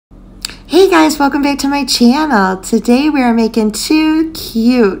Hey guys, welcome back to my channel. Today we are making two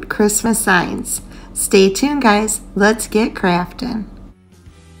cute Christmas signs. Stay tuned guys, let's get crafting.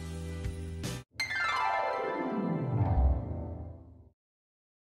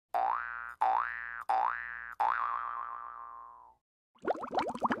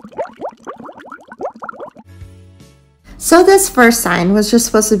 So this first sign was just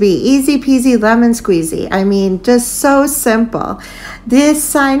supposed to be easy peasy lemon squeezy. I mean, just so simple. This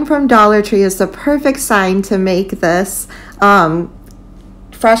sign from Dollar Tree is the perfect sign to make this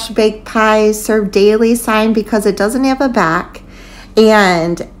fresh baked pies served daily sign because it doesn't have a back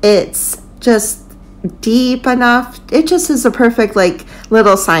and it's just deep enough. It just is a perfect like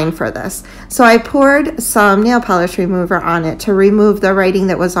little sign for this. So I poured some nail polish remover on it to remove the writing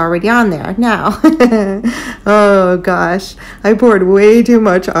that was already on there. Now, oh gosh, I poured way too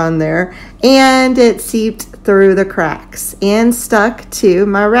much on there and it seeped through the cracks and stuck to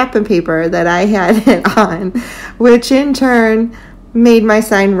my wrapping paper that I had it on, which in turn made my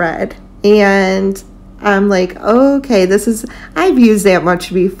sign red. And I'm like, okay, I've used that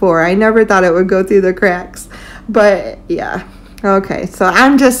much before. I never thought it would go through the cracks, but yeah. Okay, so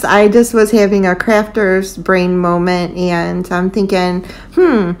I just was having a crafter's brain moment and I'm thinking,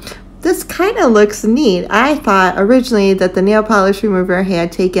 this kind of looks neat. I thought originally that the nail polish remover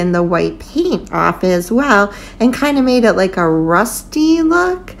had taken the white paint off as well and kind of made it like a rusty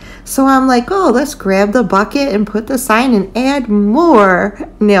look. So I'm like, oh, let's grab the bucket and put the sign and add more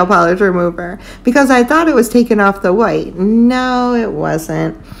nail polish remover because I thought it was taking off the white. No, it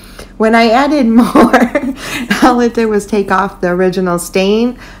wasn't. When I added more, all it did was take off the original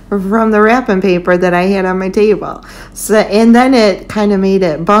stain from the wrapping paper that I had on my table. So, and then it kind of made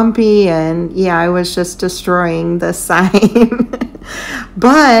it bumpy and yeah, I was just destroying the sign.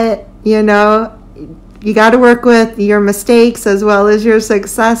 But, you know, you got to work with your mistakes as well as your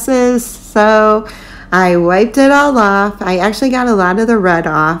successes. So I wiped it all off. I actually got a lot of the red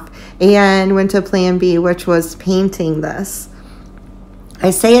off and went to plan B, which was painting this. I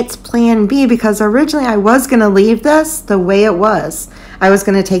say it's plan B because originally I was going to leave this the way it was. I was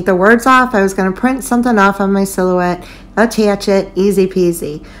going to take the words off. I was going to print something off on my silhouette, attach it, easy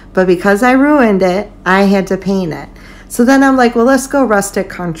peasy. But because I ruined it, I had to paint it. So then I'm like, well, let's go rustic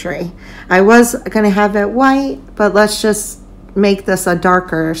country. I was going to have it white, but let's just make this a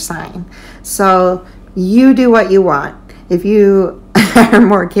darker sign. So you do what you want. If you are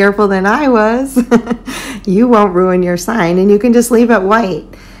more careful than I was, you won't ruin your sign and you can just leave it white.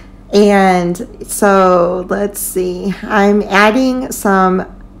 And so let's see, I'm adding some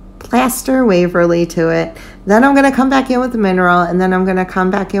plaster Waverly to it. Then I'm going to come back in with mineral and then I'm going to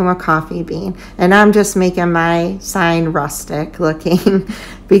come back in with coffee bean. And I'm just making my sign rustic looking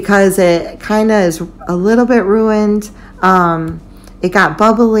because it kind of is a little bit ruined. It got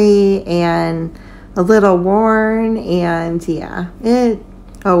bubbly and a little worn and yeah,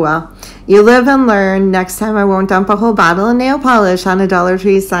 oh well. You live and learn. Next time I won't dump a whole bottle of nail polish on a Dollar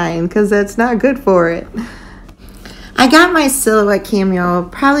Tree sign because that's not good for it. I got my silhouette cameo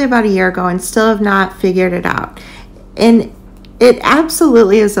probably about a year ago and still have not figured it out. And it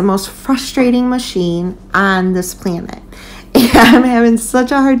absolutely is the most frustrating machine on this planet. And I'm having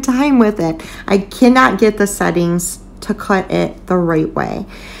such a hard time with it. I cannot get the settings to cut it the right way.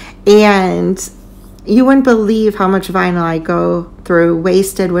 And you wouldn't believe how much vinyl I go through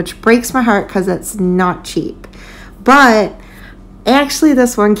wasted, which breaks my heart because it's not cheap. But actually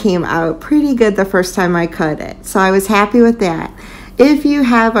this one came out pretty good the first time I cut it. So I was happy with that. If you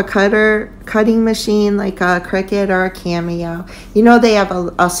have a cutting machine like a Cricut or a Cameo, you know they have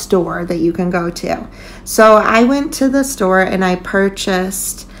a store that you can go to. So I went to the store and I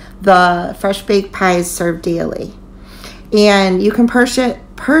purchased the Fresh Baked Pies Served Daily. And you can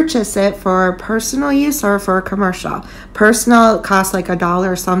purchase it for personal use or for commercial. Personal costs like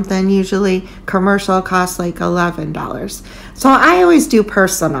 $1 or something usually. Commercial costs like $11. So I always do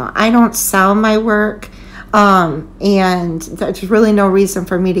personal. I don't sell my work and there's really no reason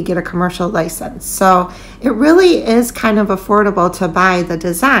for me to get a commercial license. So it really is kind of affordable to buy the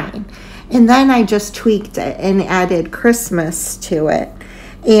design. And then I just tweaked it and added Christmas to it.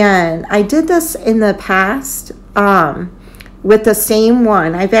 And I did this in the past with the same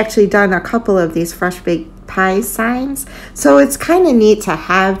one. I've actually done a couple of these Fresh Baked Pie signs. So it's kind of neat to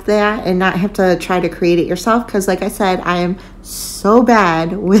have that and not have to try to create it yourself because like I said, I am so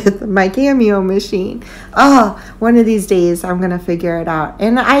bad with my Cameo machine. Oh, one of these days I'm gonna figure it out.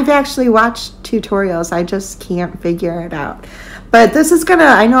 And I've actually watched tutorials. I just can't figure it out. But this is gonna,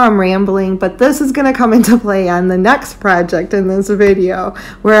 I know I'm rambling, but this is gonna come into play on the next project in this video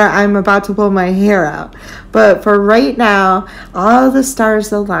where I'm about to pull my hair out. But for right now, all the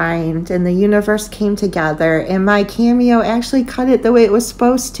stars aligned and the universe came together, and my Cameo actually cut it the way it was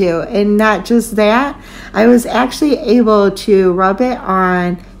supposed to. And not just that, I was actually able to rub it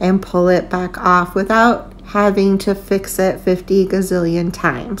on and pull it back off without having to fix it 50 gazillion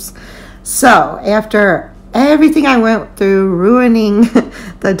times. So after everything I went through ruining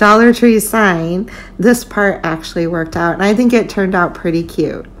the Dollar Tree sign, this part actually worked out, and I think it turned out pretty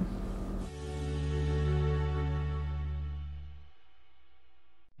cute.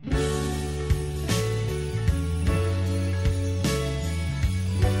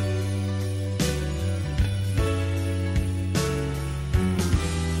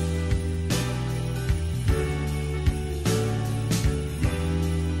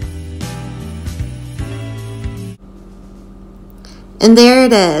 And there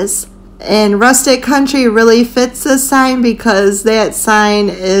it is. And Rustic Country really fits this sign because that sign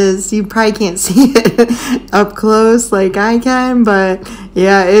is, you probably can't see it up close like I can, but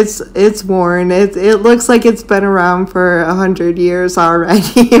yeah, it's worn. It looks like it's been around for 100 years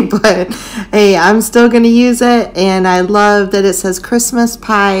already, but hey, I'm still going to use it, and I love that it says Christmas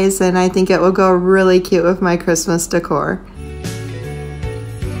pies, and I think it will go really cute with my Christmas decor.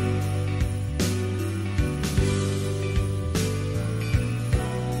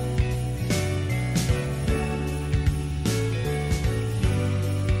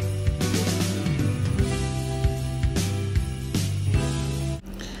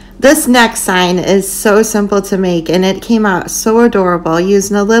 This next sign is so simple to make, and it came out so adorable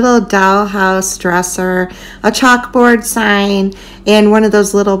using a little dollhouse dresser, a chalkboard sign, and one of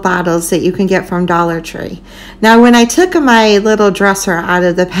those little bottles that you can get from Dollar Tree. Now, when I took my little dresser out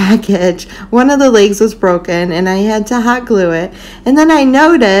of the package, one of the legs was broken and I had to hot glue it. And then I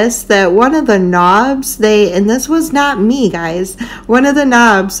noticed that one of the knobs, and this was not me, guys, one of the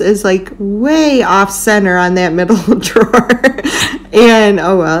knobs is like way off center on that middle drawer. And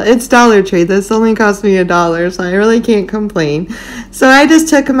oh well, it's Dollar Tree. This only cost me $1, so I really can't complain. So I just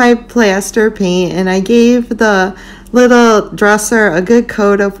took my plaster paint and I gave the little dresser a good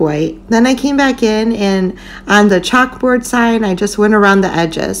coat of white. Then I came back in, and on the chalkboard sign, I just went around the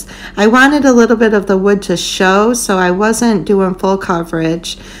edges. I wanted a little bit of the wood to show, so I wasn't doing full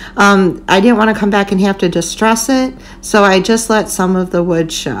coverage. I didn't want to come back and have to distress it, so I just let some of the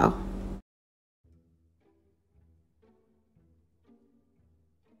wood show.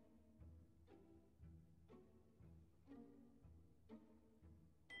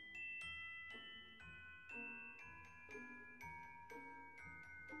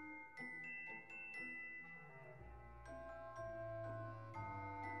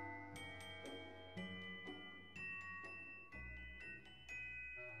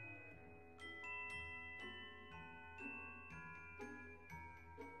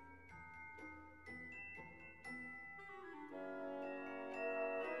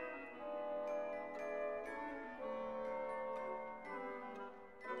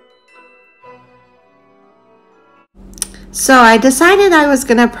 So I decided I was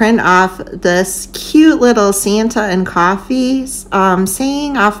going to print off this cute little Santa and coffee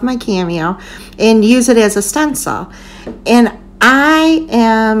saying off my Cameo and use it as a stencil. And I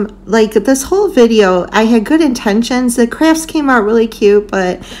am, like, this whole video, I had good intentions. The crafts came out really cute,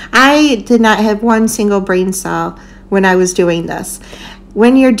 but I did not have one single brain cell when I was doing this.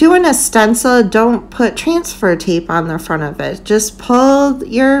 When you're doing a stencil, don't put transfer tape on the front of it. Just pull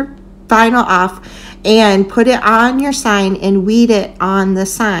your vinyl off and put it on your sign and weed it on the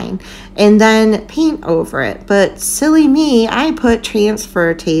sign and then paint over it. But silly me, I put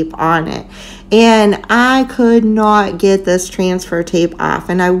transfer tape on it and I could not get this transfer tape off,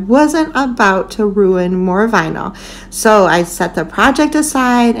 and I wasn't about to ruin more vinyl. So I set the project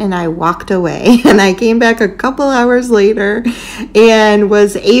aside and I walked away, and I came back a couple hours later and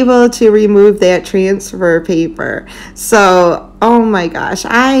was able to remove that transfer paper. So oh my gosh,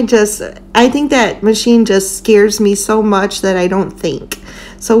 I think that machine just scares me so much that I don't think.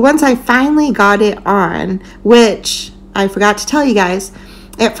 So once I finally got it on, which I forgot to tell you guys,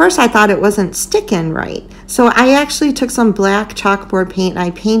 at first I thought it wasn't sticking right. So I actually took some black chalkboard paint and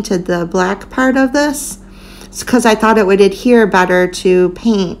I painted the black part of this because I thought it would adhere better to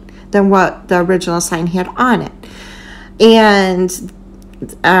paint than what the original sign had on it. And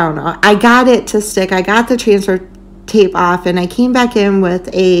I don't know, I got it to stick. I got the transfer tape off, and I came back in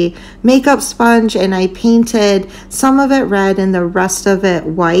with a makeup sponge and I painted some of it red and the rest of it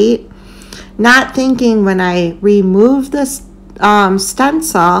white, not thinking when I removed this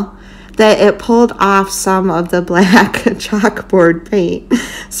stencil that it pulled off some of the black chalkboard paint.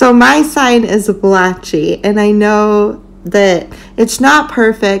 So my sign is blotchy, and I know that it's not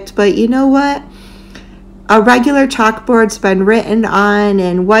perfect, but you know what? A regular chalkboard's been written on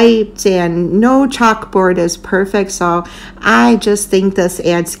and wiped, and no chalkboard is perfect, so I just think this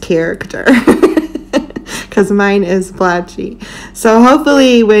adds character because mine is blotchy. So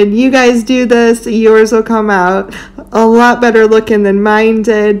hopefully when you guys do this, yours will come out a lot better looking than mine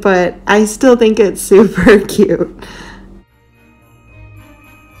did, but I still think it's super cute.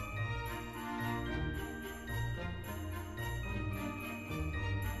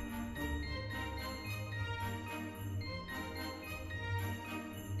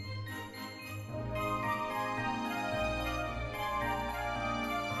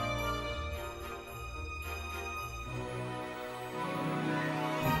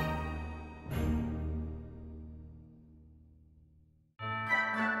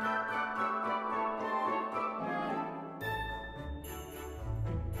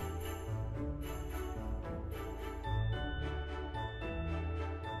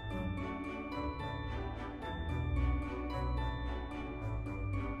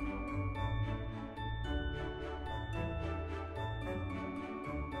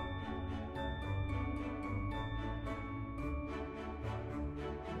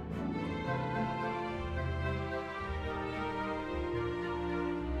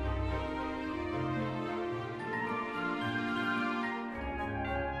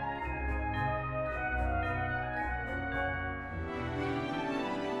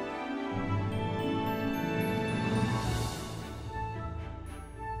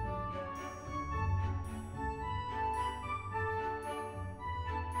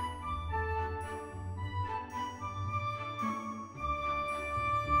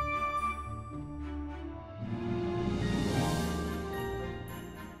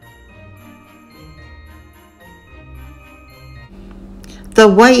 The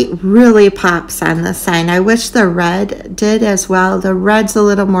white really pops on the sign. I wish the red did as well. The red's a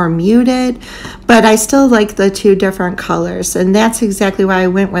little more muted, but I still like the two different colors, and that's exactly why I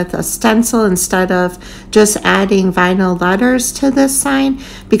went with a stencil instead of just adding vinyl letters to this sign,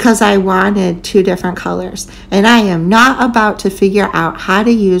 because I wanted two different colors, and I am not about to figure out how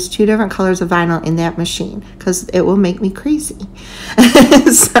to use two different colors of vinyl in that machine because it will make me crazy.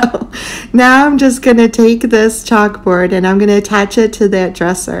 So now I'm just going to take this chalkboard and I'm going to attach it to that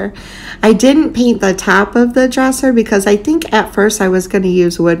dresser. I didn't paint the top of the dresser because I think at first I was going to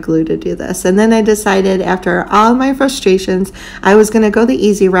use wood glue to do this, and then I decided after all my frustrations I was going to go the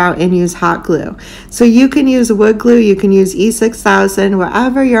easy route and use hot glue. So you can use wood glue, you can use E6000,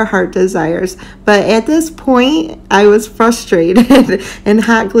 whatever your heart desires, but at this point I was frustrated and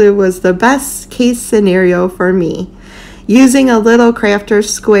hot glue was the best case scenario for me. Using a little crafter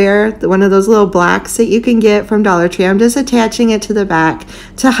square, one of those little blocks that you can get from Dollar Tree, I'm just attaching it to the back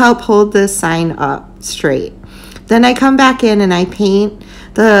to help hold this sign up straight. Then I come back in and I paint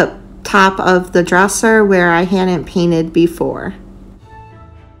the top of the dresser where I hadn't painted before.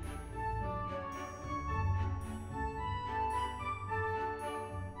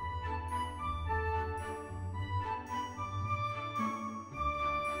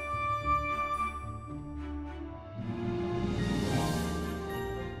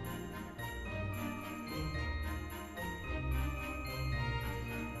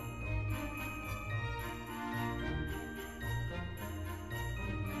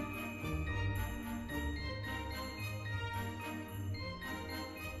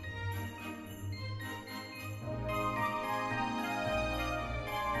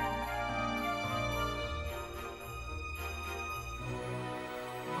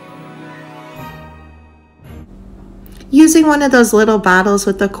 Using one of those little bottles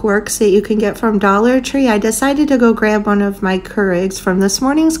with the corks that you can get from Dollar Tree, I decided to go grab one of my Keurigs from this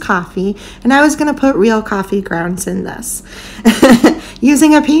morning's coffee, and I was going to put real coffee grounds in this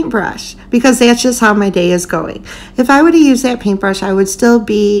using a paintbrush, because that's just how my day is going. If I would have used that paintbrush, I would still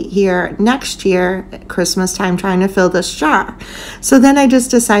be here next year at Christmas time trying to fill this jar. So then I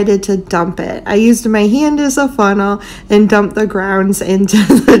just decided to dump it. I used my hand as a funnel and dumped the grounds into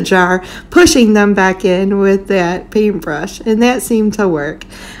the jar, pushing them back in with that paintbrush, and that seemed to work.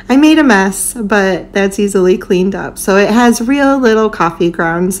 I made a mess, but that's easily cleaned up. So it has real little coffee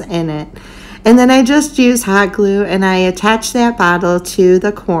grounds in it. And then I just used hot glue and I attached that bottle to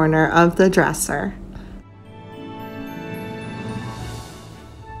the corner of the dresser.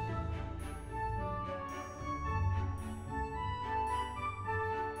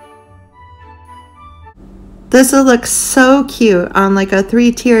 This will look so cute on like a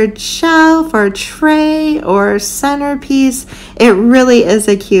 3-tiered shelf or tray or centerpiece. It really is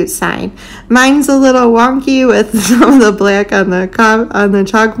a cute sign. Mine's a little wonky with some of the black on the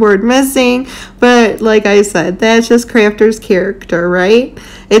chalkboard missing, but like I said, that's just crafter's character, right?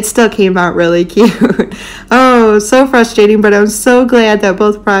 It still came out really cute. Oh, so frustrating, but I'm so glad that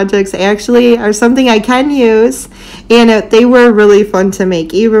both projects actually are something I can use, and they were really fun to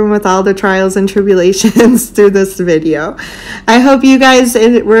make, even with all the trials and tribulations through this video. I hope you guys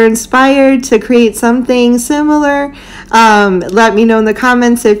were inspired to create something similar. Let me know in the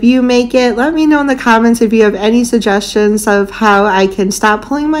comments if you make it. Let me know in the comments if you have any suggestions of how I can stop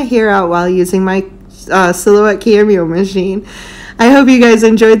pulling my hair out while using my Silhouette Cameo machine. I hope you guys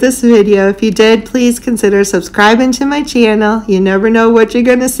enjoyed this video. If you did, please consider subscribing to my channel. You never know what you're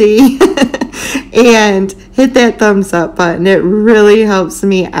gonna see. And hit that thumbs up button. It really helps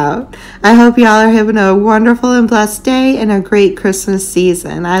me out. I hope y'all are having a wonderful and blessed day and a great Christmas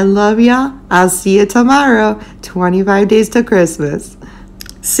season. I love y'all. I'll see you tomorrow. 25 days to Christmas.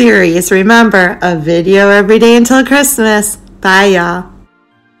 Series, remember, a video every day until Christmas. Bye, y'all.